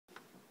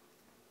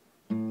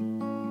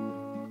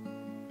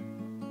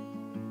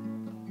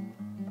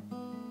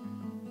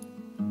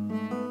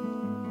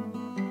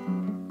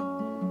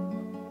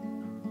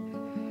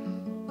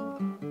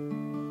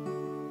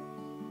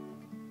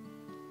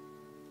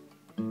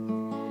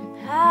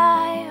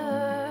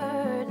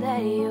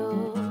that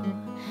you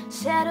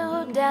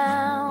settled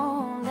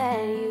down,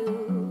 that you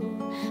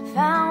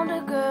found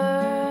a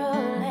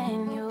girl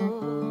and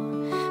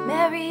you're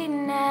married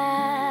now.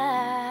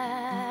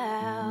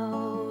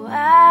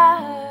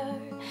 I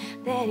heard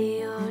that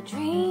your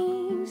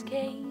dreams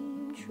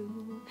came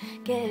true.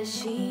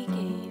 Guess she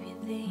gave you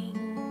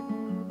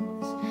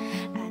things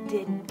I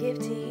didn't give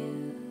to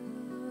you.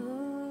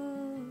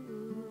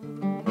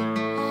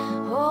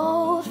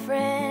 Old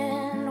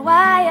friend,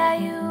 why are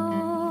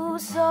you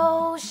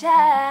so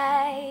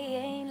shy?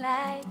 Ain't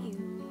like you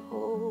to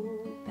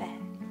hold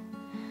back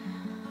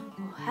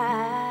or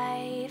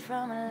hide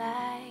from a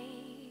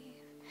life.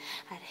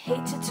 I'd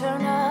hate to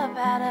turn up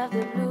out of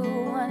the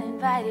blue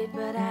uninvited,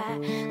 but I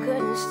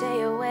couldn't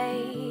stay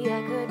away,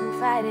 I couldn't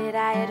fight it.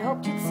 I had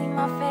hoped you'd see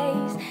my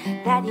face,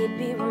 that you'd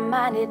be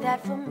reminded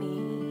that for me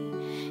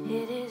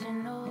it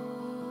isn't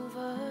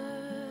over.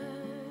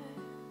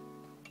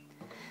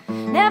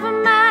 Never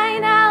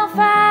mind, I'll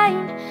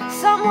find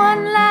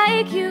someone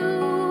like you.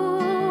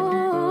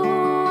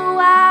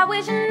 I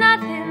wish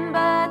nothing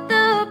but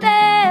the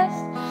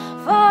best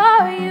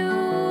for you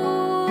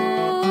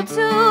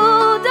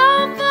too.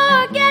 Don't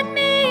forget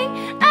me,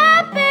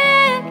 I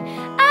beg.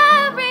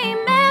 I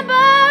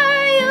remember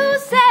you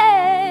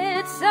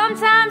said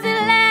sometimes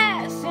it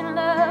lasts in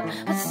love,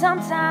 but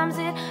sometimes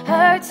it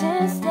hurts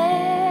instead.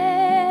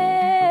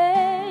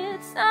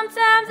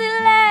 Sometimes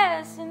it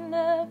lasts in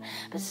love,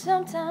 but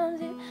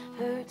sometimes it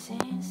hurts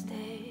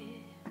instead.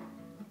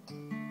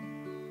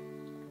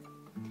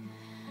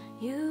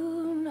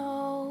 You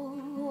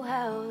know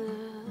how the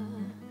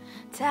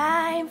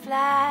time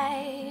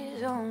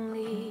flies.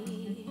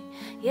 Only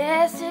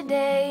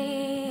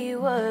yesterday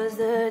was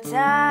the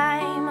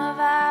time of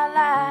our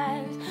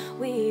lives.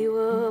 We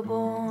were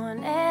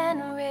born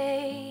and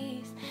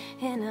raised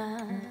in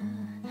a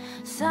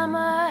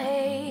summer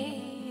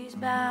haze,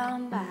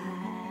 bound by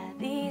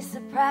the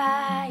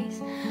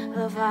surprise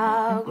of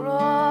our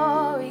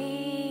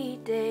glory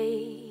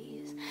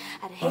days.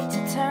 I'd hate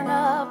to turn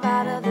up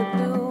out of the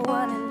blue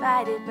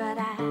uninvited, but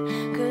I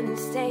couldn't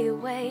stay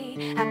away,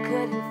 I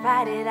couldn't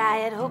fight it. I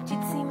had hoped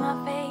you'd see my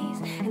face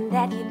and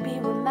that you'd be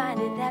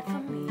reminded that for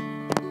me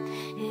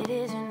it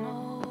isn't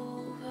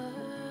over.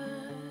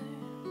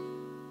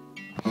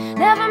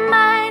 Never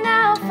mind,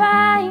 I'll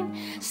find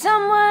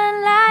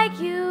someone like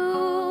you.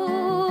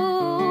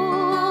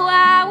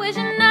 I wish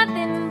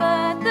nothing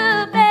but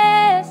the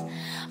best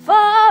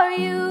for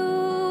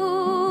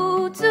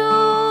you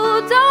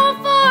too. Don't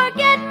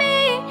forget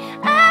me,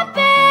 I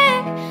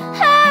beg.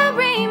 I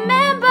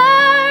remember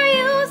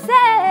you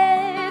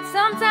said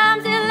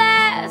sometimes it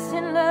lasts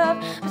in love,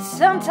 but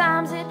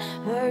sometimes it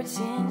hurts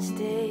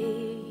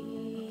instead.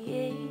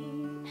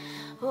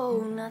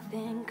 Oh,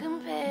 nothing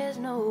compares,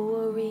 no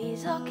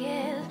worries or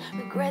cares,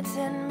 regrets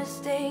and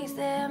mistakes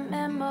their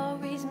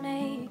memories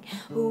make.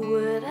 Who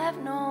would have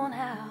known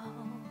how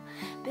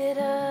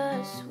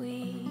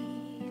bittersweet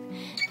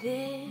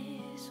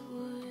this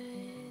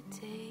would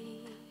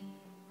taste?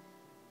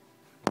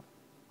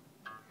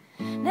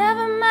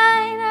 Never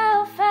mind,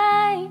 I'll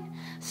find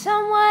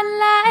someone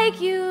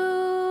like you.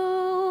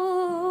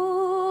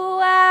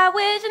 I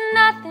wish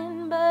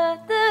nothing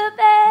but the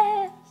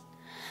best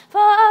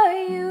for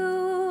you.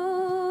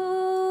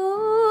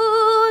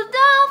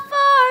 Don't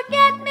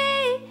forget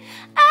me,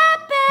 I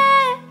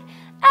beg.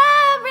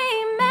 I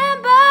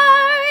remember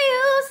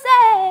you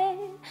said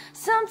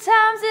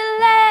sometimes it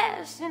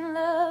lasts in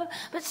love,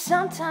 but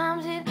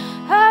sometimes it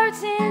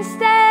hurts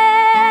instead.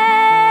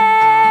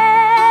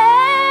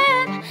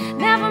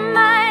 Never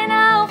mind,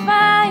 I'll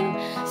find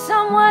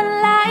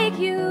someone like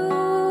you.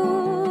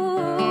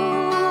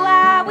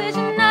 I wish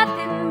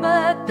nothing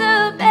but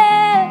the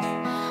best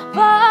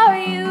for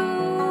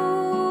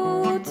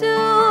you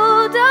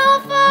too.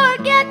 Don't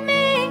forget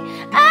me,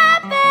 I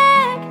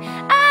beg.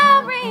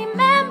 I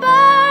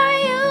remember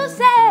you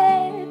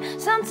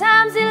said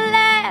sometimes it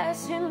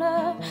lasts in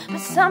love, but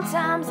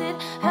sometimes it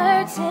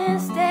hurts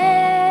instead.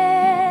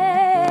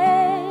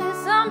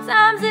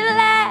 Sometimes it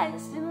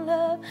lasts in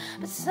love,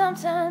 but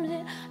sometimes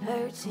it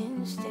hurts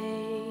instead.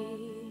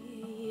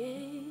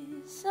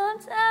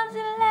 Sometimes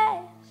it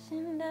lasts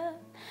in love,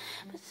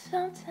 but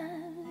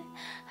sometimes it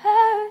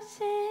hurts.